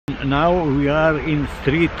Now we are in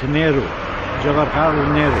street Nehru,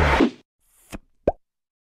 Jawaharlal Nehru.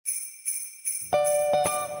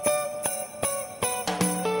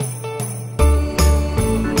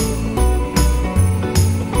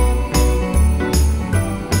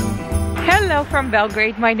 Hello from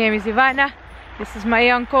Belgrade, my name is Ivana. This is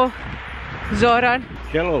my uncle, Zoran.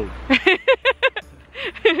 Hello.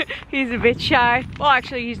 He's a bit shy. Well,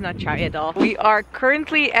 actually, he's not shy at all. We are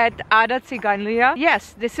currently at Ada Ciganlija.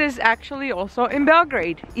 Yes, this is actually also in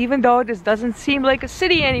Belgrade. Even though this doesn't seem like a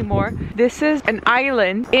city anymore, this is an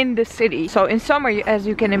island in the city. So in summer, as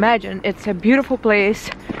you can imagine, it's a beautiful place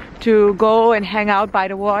to go and hang out by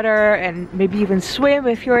the water and maybe even swim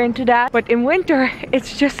if you're into that. But in winter,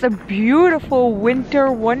 it's just a beautiful winter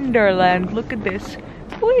wonderland. Look at this.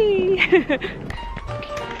 Whee!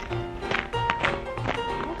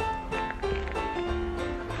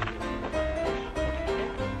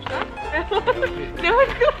 No,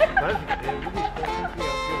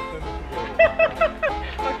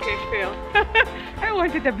 okay, Phil. I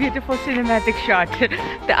wanted a beautiful cinematic shot.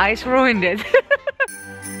 The ice ruined it.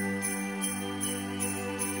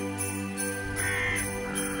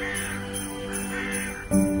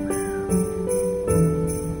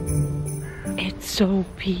 It's so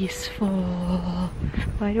peaceful.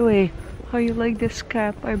 By the way, how you like this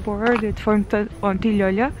cap? I borrowed it from Auntie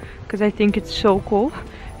Lola because I think it's so cool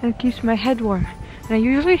and it keeps my head warm. And I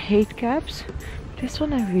usually hate caps. This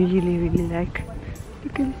one I really like.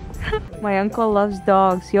 Look at it. My uncle loves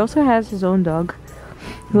dogs. He also has his own dog.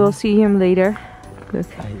 We'll see him later. Look.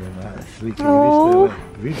 Oh,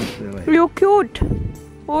 you're cute.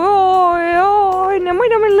 Oh, nemoj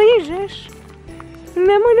da me ližeš.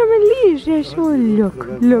 Nemoj da me ližeš. Oh,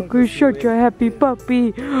 look, you're such a happy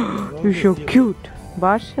puppy. You're so cute.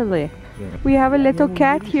 Bašele. We have a little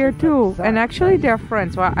cat here too, and actually they're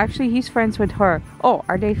friends. Well, actually he's friends with her. Oh,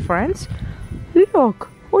 are they friends?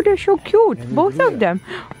 Look, oh, they're so cute, both of them.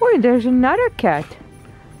 Oh, there's another cat.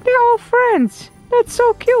 They're all friends. That's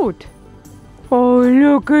so cute. Oh,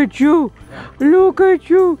 look at you. Look at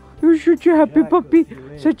you. You're such a happy puppy.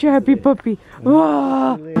 Such a happy puppy.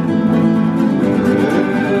 Ah.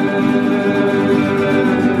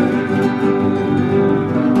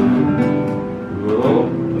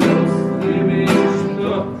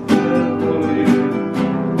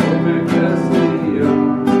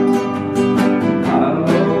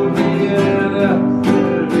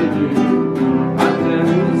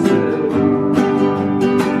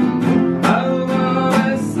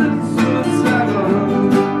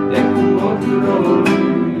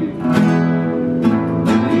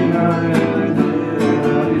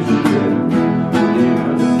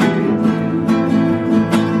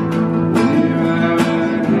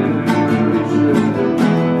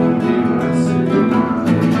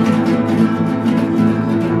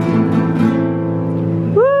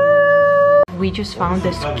 We just found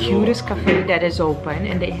this cutest cafe that is open,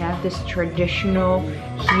 and they have this traditional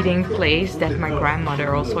heating place that my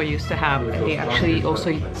grandmother also used to have, and they actually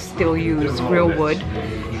also still use real wood.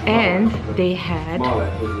 And they had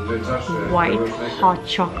white hot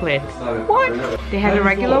chocolate. What? They had a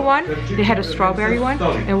regular one, they had a strawberry one,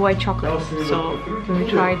 and white chocolate. So let me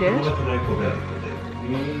try this.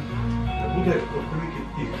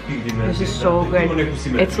 This is so good.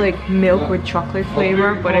 It's like milk with chocolate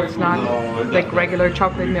flavor, but it's not like regular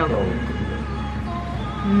chocolate milk.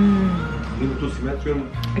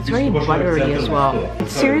 It's very buttery as well.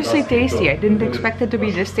 It's seriously tasty. I didn't expect it to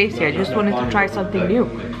be this tasty. I just wanted to try something new.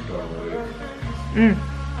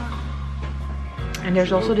 And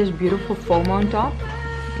there's also this beautiful foam on top.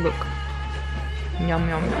 Look. Yum,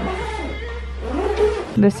 yum, yum.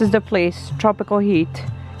 This is the place, Tropical Heat.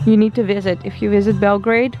 You need to visit. If you visit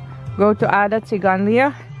Belgrade, go to Ada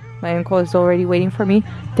Ciganlija. My uncle is already waiting for me.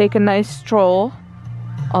 Take a nice stroll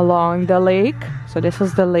along the lake. So this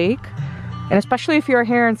is the lake. And especially if you're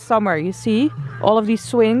here in summer, you see all of these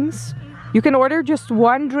swings. You can order just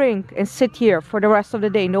one drink and sit here for the rest of the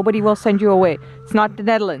day. Nobody will send you away. It's not the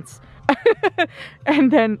Netherlands. And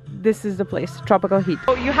then this is the place, Tropical Heat.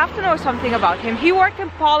 So you have to know something about him. He worked in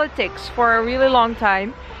politics for a really long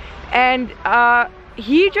time. And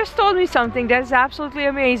he just told me something that is absolutely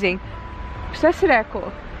amazing. Šta si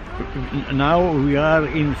rekao? Now we are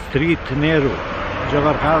in street Nehru,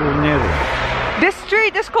 Jawaharlal Nehru. This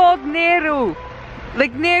street is called Nehru,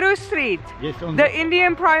 like Nehru Street. Yes, the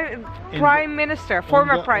Indian Prime Minister,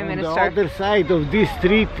 former Prime Minister. On the other side of this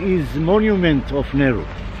street is monument of Nehru.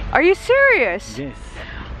 Are you serious? Yes.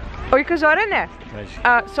 Ojka Zorane,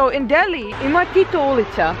 so in Delhi ima Tito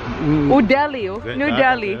ulica, u Deliju, New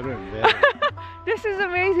Delhi. This is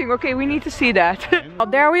amazing. Okay, we need to see that. Oh,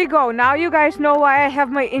 there we go. Now you guys know why I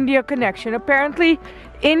have my India connection. Apparently,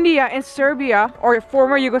 India and Serbia, or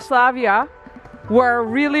former Yugoslavia, were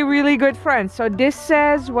really good friends. So this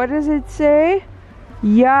says, what does it say?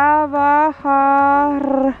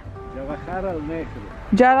 Jawaharlal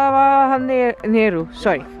Nehru.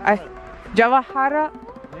 Sorry, Jawaharlal.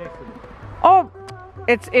 Oh,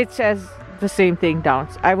 it says the same thing down.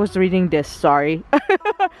 I was reading this. Sorry.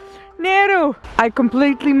 Nehru. I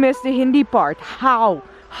completely missed the Hindi part. How?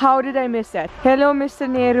 How did I miss that? Hello, Mr.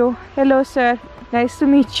 Nehru. Hello, sir. Nice to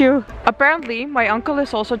meet you. Apparently, my uncle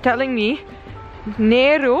is also telling me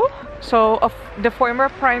Nehru, so of the former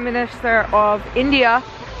Prime Minister of India,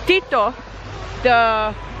 Tito,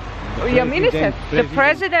 the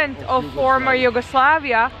president of former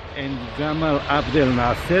Yugoslavia, and Gamal Abdel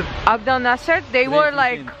Nasser. They were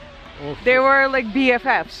like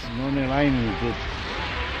BFFs. Non-aligned.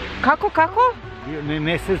 Kako?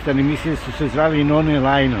 Nesvrstani, mislim su se zvali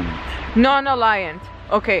non-aligned. Non-aligned.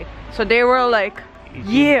 Okay, so they were like,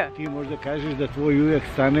 yeah. Ti možda kažeš da tvoj ujak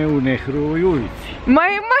stane u Nehruovoj ulici.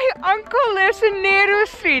 My uncle lives in Nehru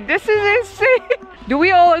Street. This is insane. Do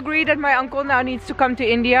we all agree that my uncle now needs to come to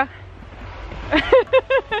India?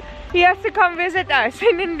 He has to come visit us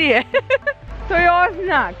in India. To je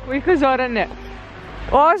oznak, viko Zorane.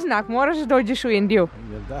 Oznak, moraš da dođeš u Indiju.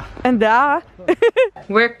 Da.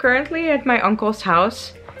 We're currently at my uncle's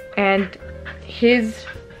house and his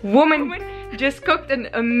woman just cooked an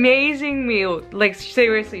amazing meal. Like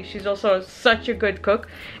seriously, she's also such a good cook.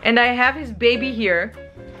 And I have his baby here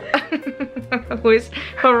who is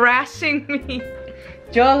harassing me.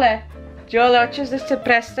 Đole, hoćeš da se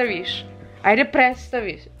predstaviš? Ajde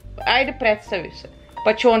predstavi se.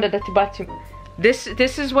 Pa ću onda da ti bacim. This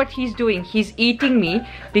is what he's doing. He's eating me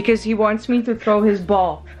because he wants me to throw his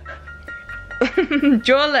ball.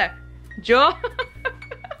 Đole.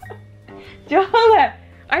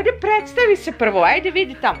 Ajde predstavi se prvo. Ajde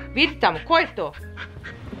vidi tamo. Ko je to?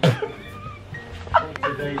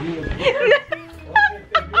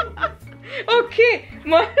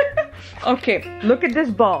 Okay, look at this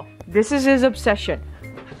ball. This is his obsession.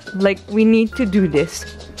 Like, we need to do this.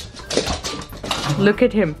 Look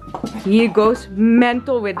at him. He goes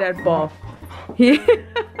mental with that ball. He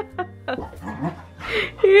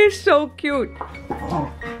is so cute.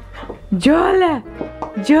 Đole.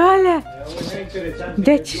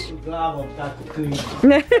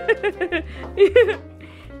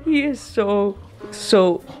 He is so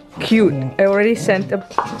cute. I already sent him.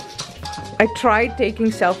 I tried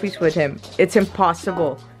taking selfies with him. It's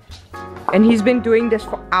impossible. And he's been doing this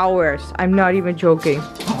for hours. I'm not even joking.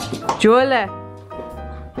 Đole.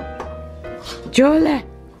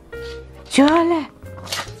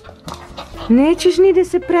 Nećeš ni da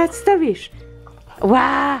se predstaviš.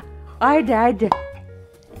 Ajde.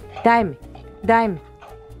 Daj mi.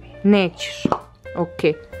 Nećeš.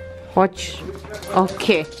 Okay. Hoćeš.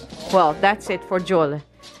 Okay. Well, that's it for Đole.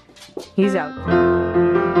 He's out.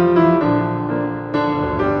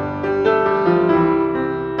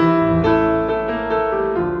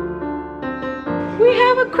 We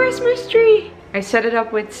have a Christmas tree. I set it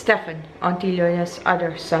up with Stefan, Auntie Ljoja's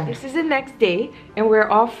other son. This is the next day and we're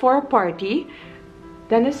off for a party.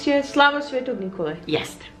 Danas je Slava Svetog Nikole.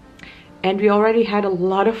 Yes. And we already had a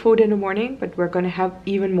lot of food in the morning, but we're gonna have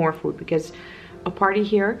even more food because a party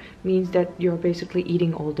here means that you're basically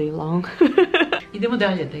eating all day long. Idemo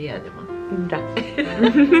dalje da jedemo. Da.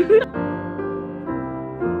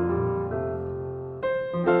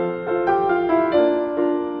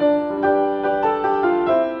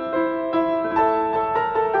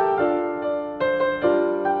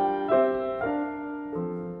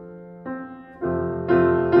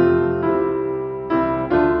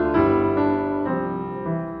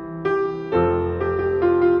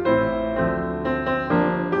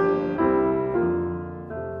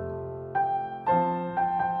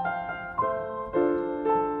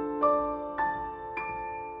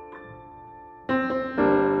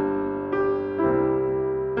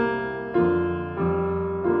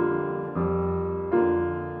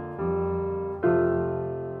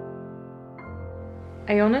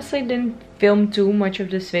 I honestly didn't film too much of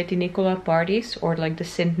the Sveti Nikola parties or like the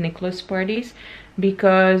Saint Nicholas parties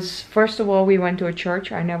because first of all we went to a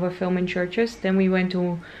church. I never film in churches. Then we went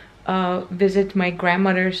to visit my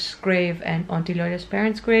grandmother's grave and Auntie Ljoja's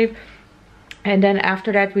parents' grave. And then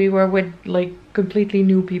after that we were with like completely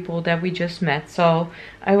new people that we just met. So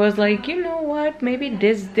I was like, you know what, maybe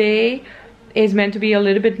this day is meant to be a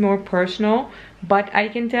little bit more personal. But I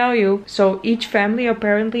can tell you, so each family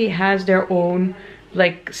apparently has their own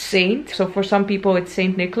like saint. So for some people it's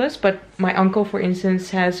Saint Nicholas, but my uncle, for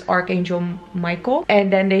instance, has Archangel Michael,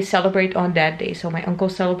 and then they celebrate on that day. So my uncle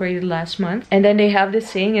celebrated last month, and then they have this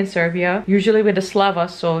saying in Serbia, usually with the Slava,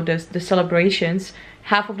 so the celebrations,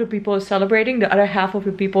 half of the people is celebrating, the other half of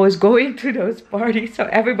the people is going to those parties. So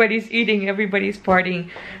everybody's eating, everybody's partying,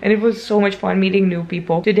 and it was so much fun meeting new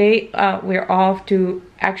people. Today we're off to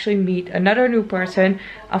actually meet another new person,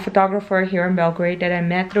 a photographer here in Belgrade that I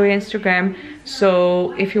met through Instagram.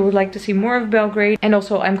 So if you would like to see more of Belgrade, and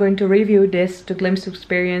also I'm going to review this The Glimpse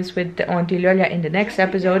Experience with the Auntie Lolja in the next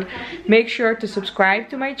episode, make sure to subscribe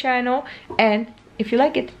to my channel, and if you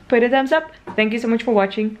like it, put a thumbs up. Thank you so much for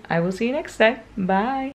watching. I will see you next time. Bye.